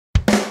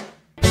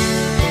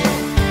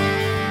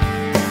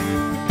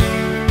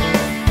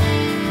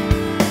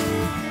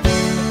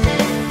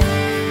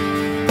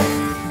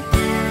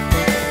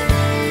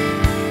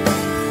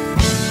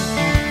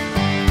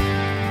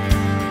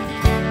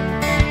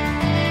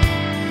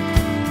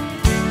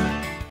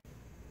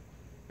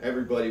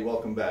everybody,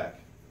 welcome back.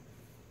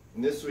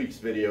 In this week's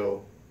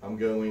video, I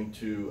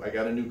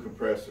got a new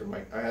compressor.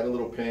 I had a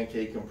little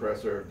pancake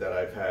compressor that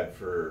I've had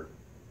for,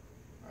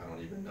 I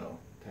don't even know,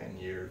 10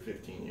 years,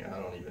 15 years, I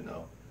don't even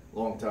know,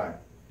 long time.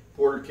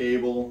 Porter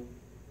cable,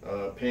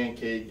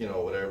 pancake, you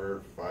know,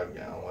 whatever,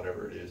 5-gallon,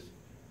 whatever it is.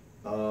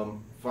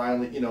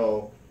 Finally, you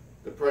know,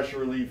 the pressure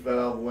relief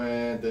valve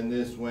went, then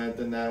this went,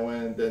 then that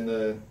went,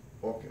 then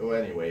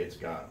anyway, it's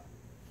gone.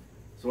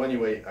 So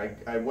anyway,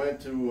 I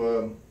went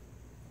to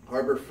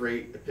Harbor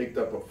Freight. I picked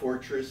up a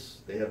Fortress.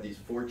 They have these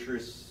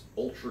Fortress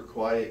ultra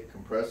quiet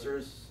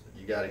compressors.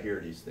 You got to hear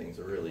these things.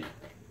 They're really,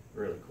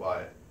 really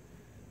quiet.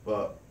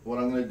 But what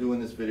I'm going to do in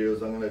this video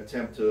is I'm going to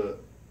attempt to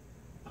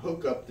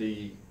hook up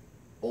the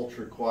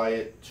ultra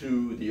quiet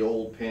to the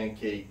old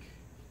pancake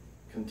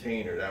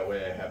container. That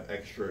way I have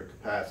extra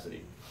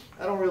capacity.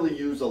 I don't really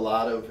use a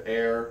lot of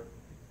air.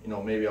 You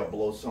know, maybe I'll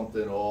blow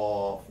something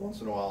off.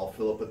 Once in a while I'll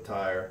fill up a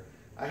tire.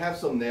 I have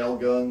some nail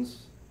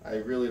guns. I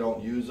really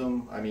don't use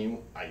them. I mean,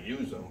 I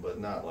use them,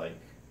 but not like,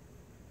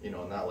 you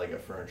know, not like a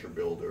furniture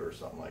builder or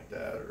something like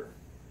that or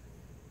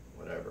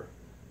whatever.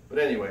 But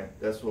anyway,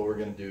 that's what we're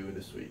going to do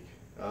this week.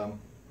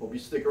 Hope you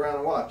stick around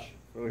and watch.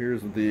 So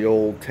here's the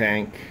old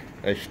tank.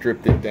 I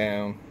stripped it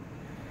down.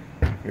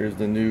 Here's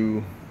the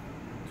new,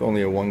 it's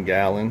only a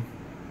 1-gallon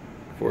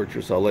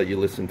Fortress. I'll let you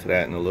listen to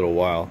that in a little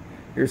while.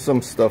 Here's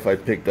some stuff I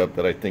picked up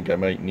that I think I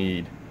might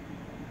need.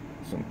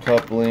 Some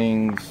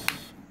couplings,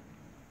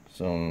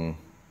 some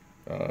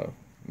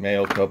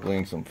male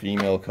couplings, some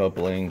female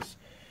couplings,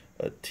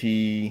 a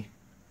T,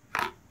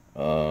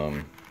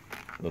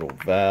 little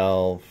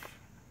valve,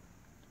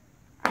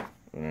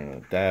 an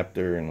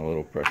adapter, and a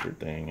little pressure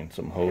thing, and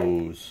some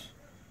hose,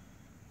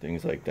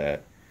 things like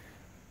that.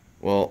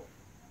 Well,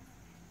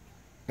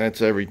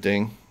 that's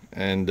everything,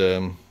 and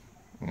I'm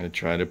going to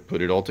try to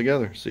put it all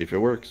together, see if it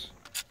works.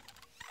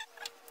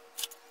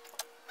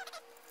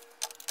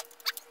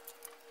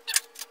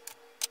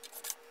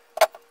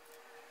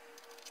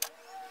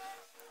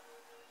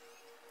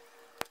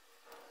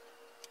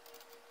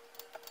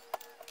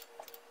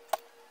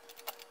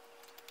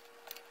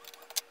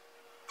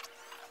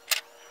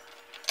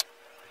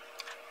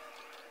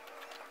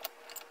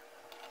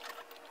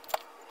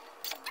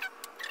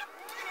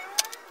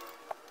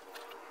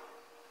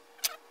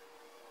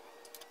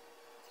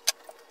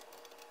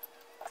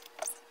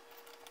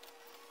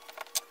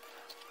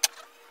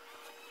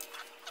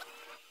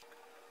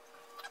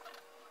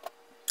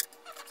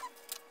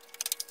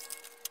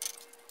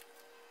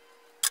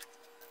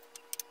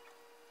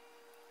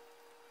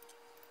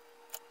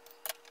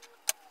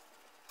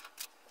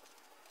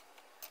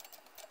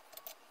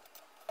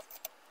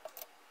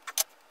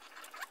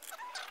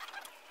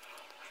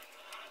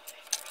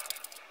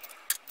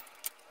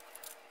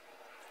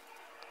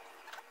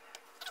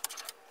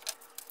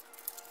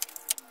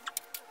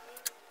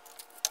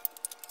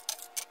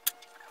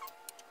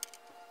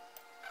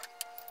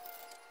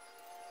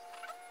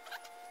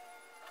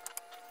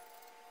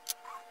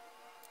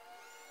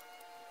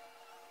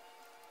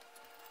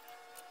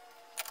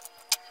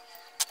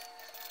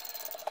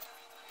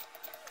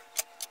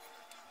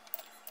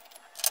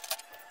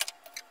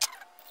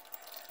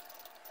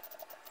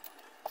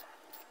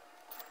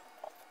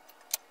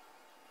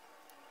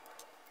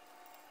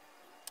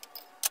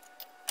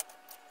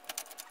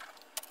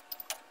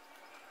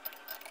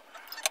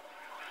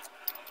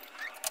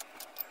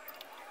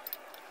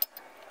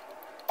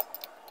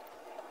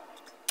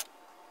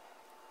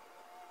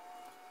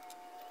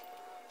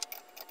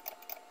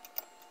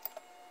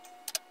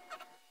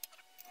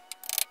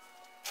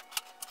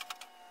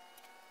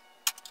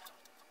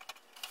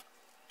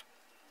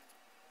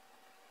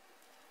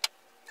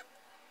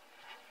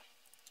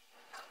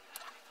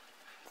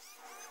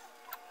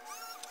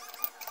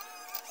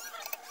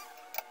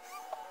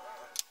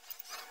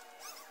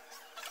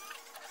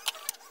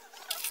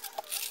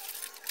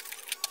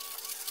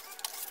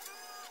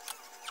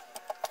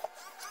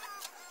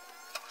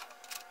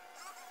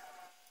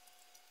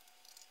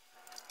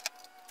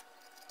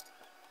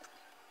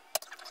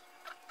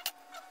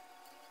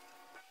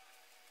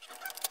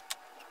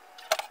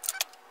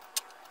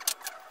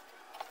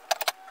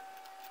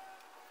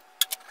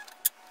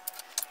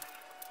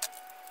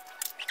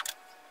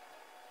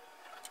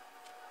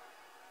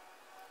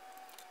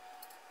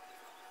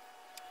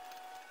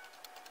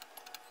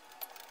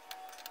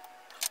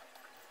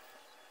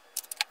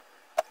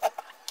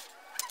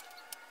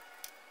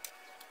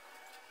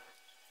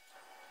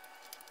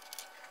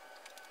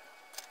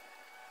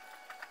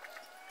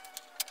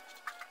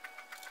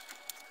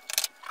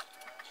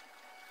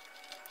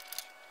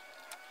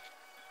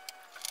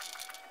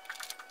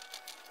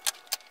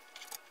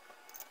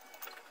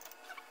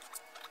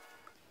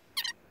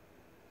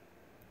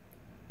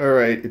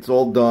 Alright, it's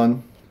all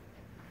done.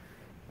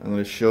 I'm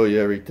going to show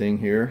you everything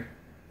here.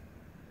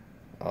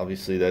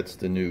 Obviously that's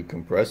the new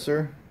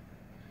compressor,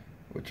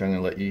 which I'm going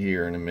to let you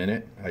hear in a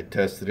minute. I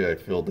tested it, I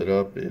filled it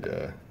up,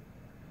 it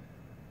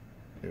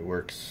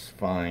works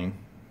fine.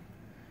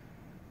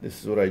 This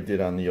is what I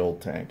did on the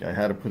old tank. I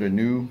had to put a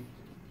new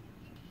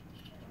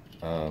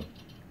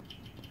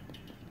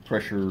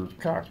pressure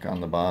cock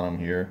on the bottom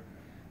here.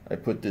 I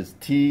put this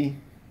T.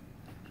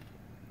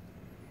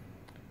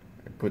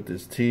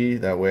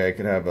 That way I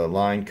could have a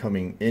line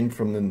coming in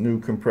from the new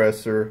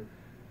compressor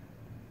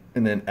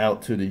and then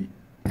out to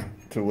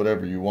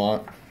whatever you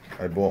want.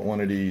 I bought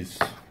one of these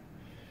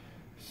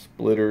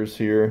splitters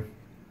here,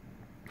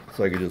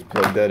 so I could just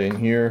plug that in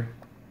here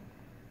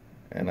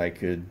and I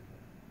could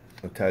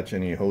attach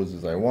any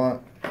hoses I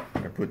want.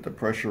 I put the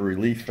pressure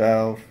relief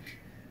valve.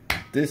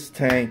 This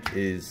tank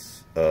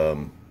is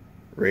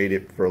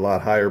rated for a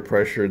lot higher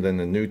pressure than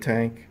the new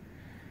tank,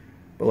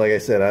 but like I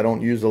said, I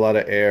don't use a lot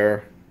of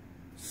air,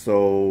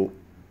 so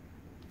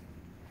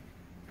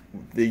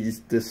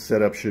this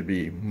setup should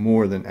be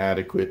more than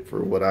adequate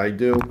for what I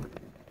do.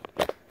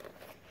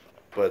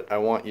 But I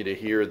want you to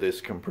hear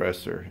this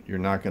compressor. You're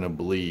not going to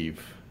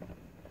believe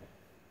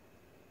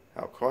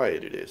how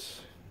quiet it is.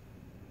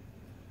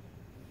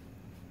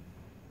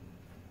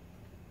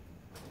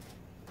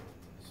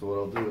 So what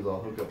I'll do is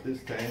I'll hook up this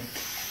tank,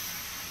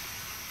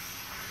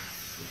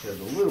 which has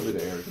a little bit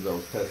of air because I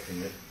was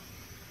testing it.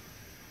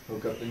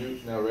 Hook up the new.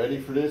 Now ready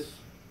for this?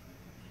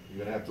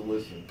 You're going to have to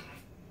listen.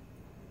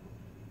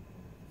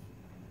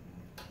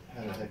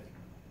 How the heck?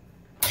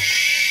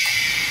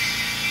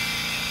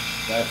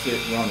 That's it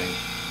running.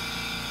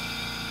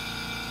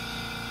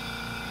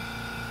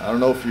 I don't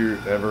know if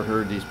you've ever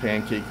heard these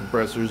pancake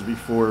compressors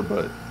before,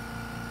 but,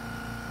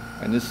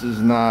 and this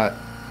is not,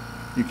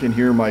 you can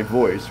hear my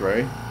voice,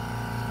 right?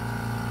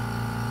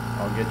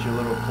 I'll get you a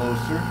little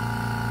closer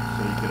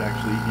so you could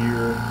actually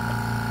hear.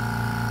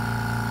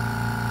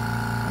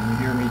 And you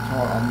hear me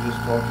talk, I'm just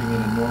talking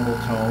in a normal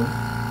tone.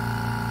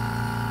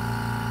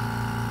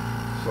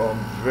 So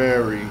I'm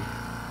very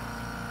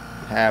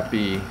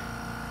happy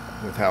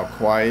with how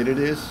quiet it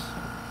is,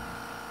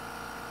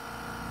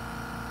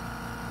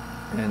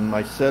 and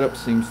my setup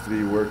seems to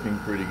be working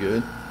pretty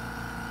good.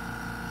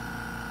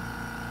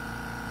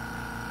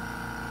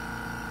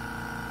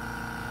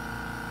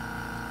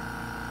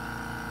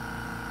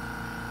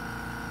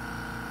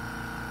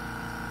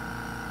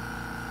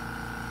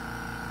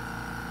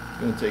 It's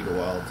going to take a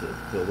while to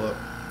fill up.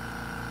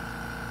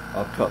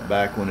 I'll cut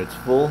back when it's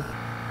full.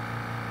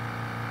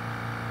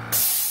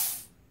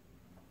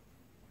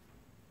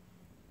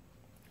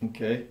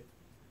 Okay.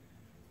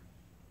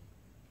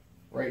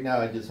 Right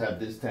now I just have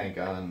this tank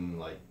on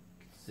like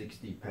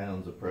 60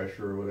 pounds of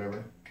pressure or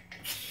whatever.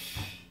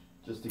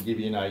 Just to give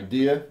you an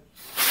idea.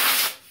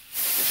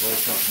 Blow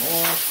something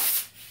more.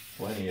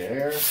 Plenty of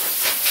air.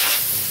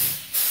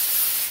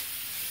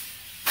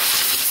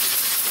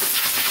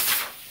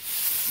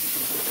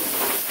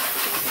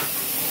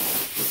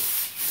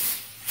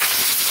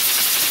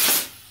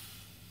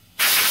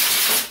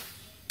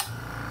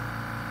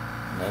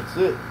 And that's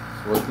it.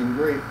 It's working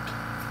great.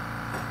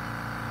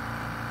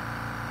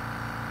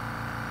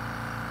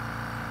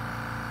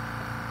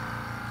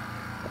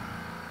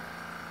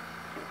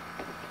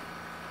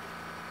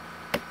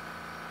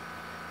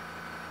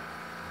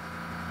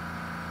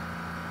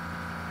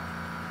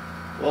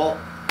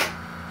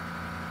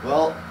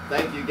 Well,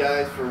 thank you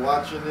guys for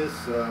watching this.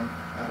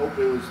 I hope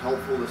it was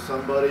helpful to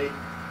somebody.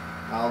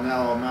 I'll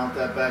mount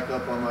that back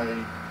up on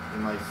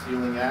in my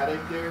ceiling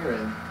attic there,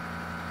 and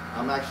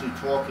I'm actually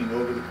talking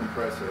over the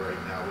compressor right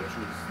now, which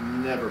was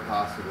never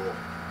possible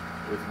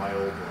with my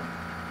old one.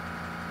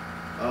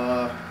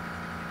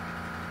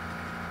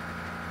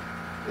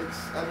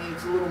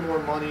 It's a little more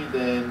money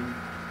than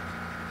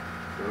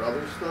their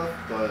other stuff,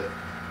 but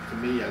to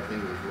me, I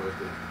think it was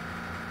worth it.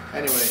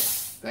 Anyway,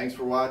 thanks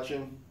for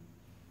watching.